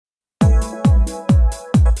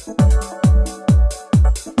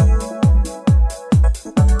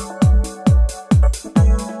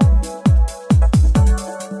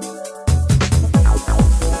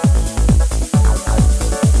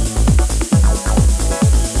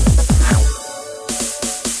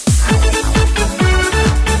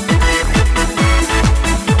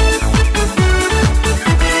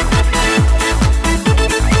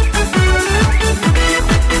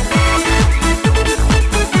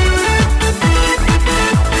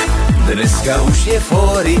Dneska už je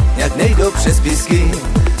fóry, jak nejdou přes písky.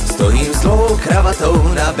 Stojím s dlouhou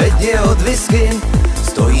kravatou na bedně od whisky.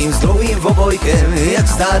 Stojím s dlouhým obojkem, jak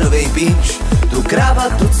stádovej píč. Tu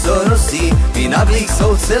kravatu, co nosí, mi na blík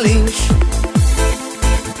soudce lynč.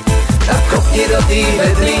 Tak kopni do tý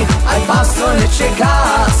vedry, ať pásno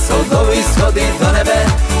nečeká. Jsou dlouhý schody do nebe,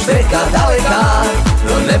 štreka daleká.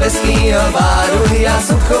 Do nebeskýho báru já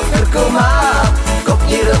sucho v krku mám.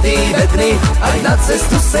 Kopni do tý vedry, ať na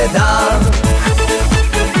cestu se dám.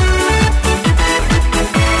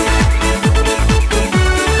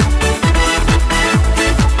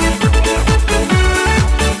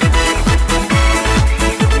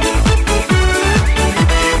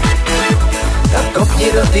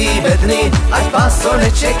 Kopni do tý bedny, ať pásno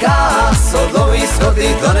nečeká. Jsou dlouhý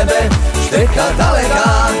schody do nebe, štreka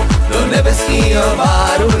daleká. Do nebeskýho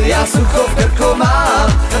báru já sucho v krku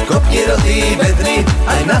mám. Kopni do tý bedny,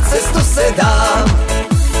 ať na cestu se dám.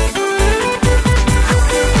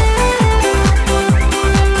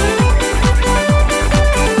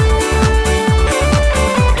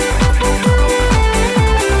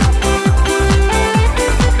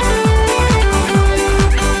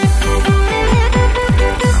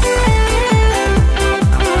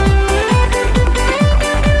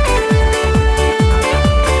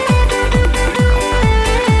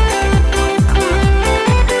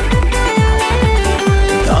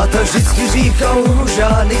 Vždycky říkal,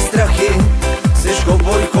 žádný strachy. Seš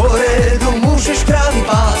kovboj koredu, můžeš krávy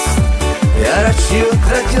pást. Já radši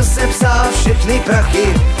utratil jsem psa všechny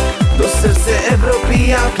prachy. Do srdce Evropy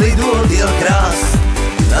já klidu odjel krás.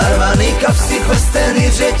 Narvaný kapsy,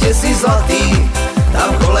 prsteny, řetězy zlatý.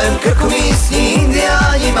 Tam kolem krku místní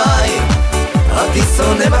indiáni mají. A ty,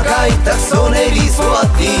 co nemakají, tak jsou nejvíc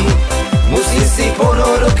bohatý. Musí si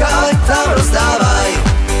ponorokať, tam rozdávaj.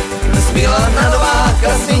 Zbyla na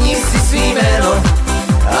Nováka, změním si svý jméno.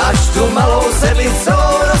 Až tu malou zemi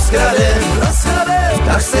celou rozkradem.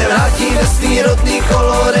 Tak se vrátí ve svý rodný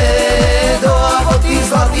Colorado a o tý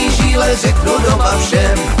zlatý žíle řeknu doma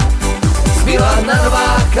všem. Zbyla na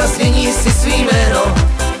Nováka, změní si svý jméno.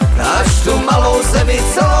 Až tu malou zemi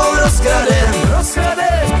celou rozkradem.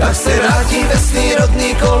 Tak se vrátí ve svý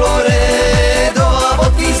rodný Colorado a o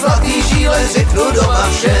tý zlatý žíle řeknu doma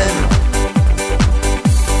všem.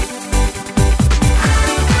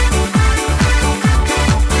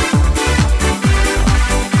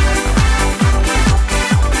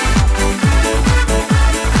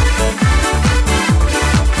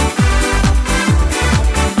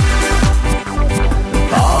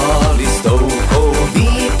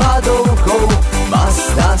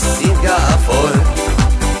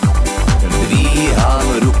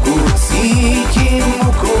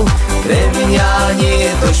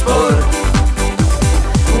 Je to šport.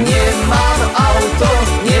 Nemám auto,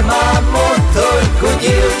 nemám motorku,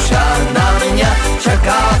 dievča na mňa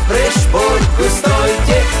čaká pre športku.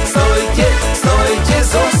 Stojte, stojte, stojte,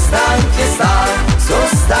 zostaňte stáť,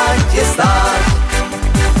 zostaňte stáť.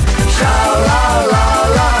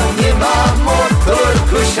 Šalalala, nemám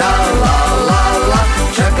motorku, šalalala,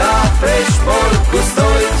 čaká pre športku.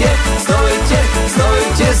 Stojte, stojte,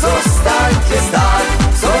 stojte, zostaňte stáť,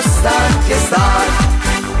 zostaňte stáť.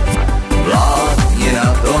 Vládne na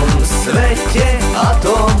tom svete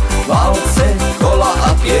atom, válce, kola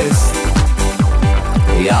a piest.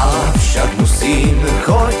 Ja však musím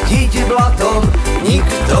chodiť blatom,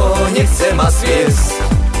 nikto nechce ma sviesť.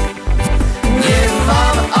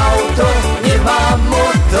 Nemám auto, nemám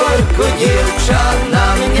motorku, dievča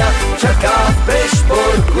na mňa čaká pre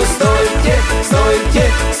športku. Stojte, stojte,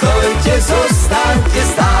 stojte, zostaňte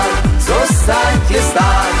stáť, zostaňte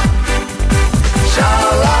stáť.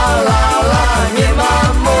 Šalalala,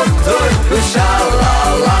 nemám motorku,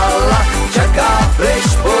 šalalala, čaká pre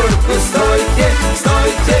športku. Stojte,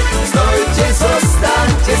 stojte, stojte,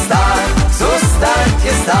 zostaňte stáť,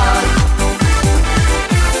 zostaňte stáť.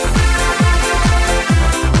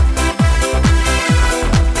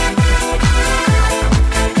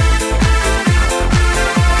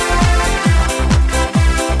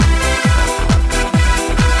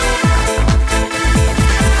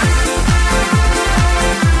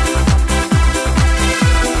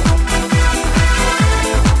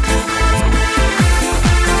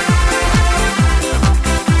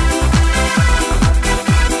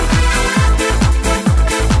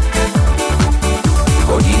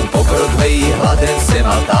 Hladem sem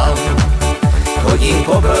a tam, chodím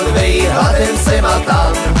po Broadwayi, hladem sem a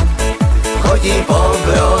tam. Chodím po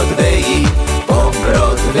Broadwayi, po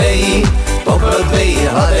Broadwayi, po Broadwayi,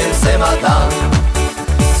 hladem sem a tam.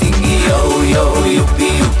 Singy yo yo, yupi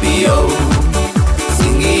yupi yo.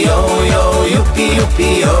 Singy yo yo, yupi yupi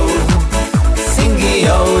yo. Singy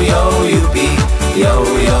yo yo, yupi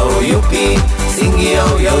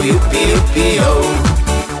jupi, jo.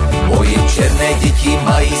 Moje černé děti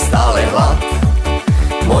mají stále hlad.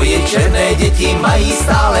 Moje černé děti mají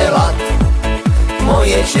stále hlad.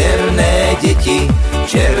 Moje černé děti,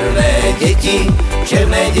 černé děti,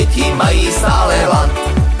 černé děti mají stále hlad.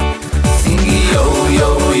 Singi jo,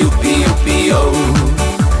 jo, jupi, jupi, jo.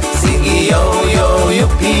 Singi jo, jo,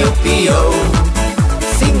 jupi, jupi, jo.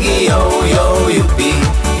 Singi jo, jo, jupi,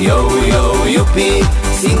 jo, jo, jupi.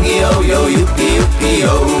 Singi jo, jo, jupi, jupi,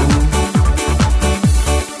 jo.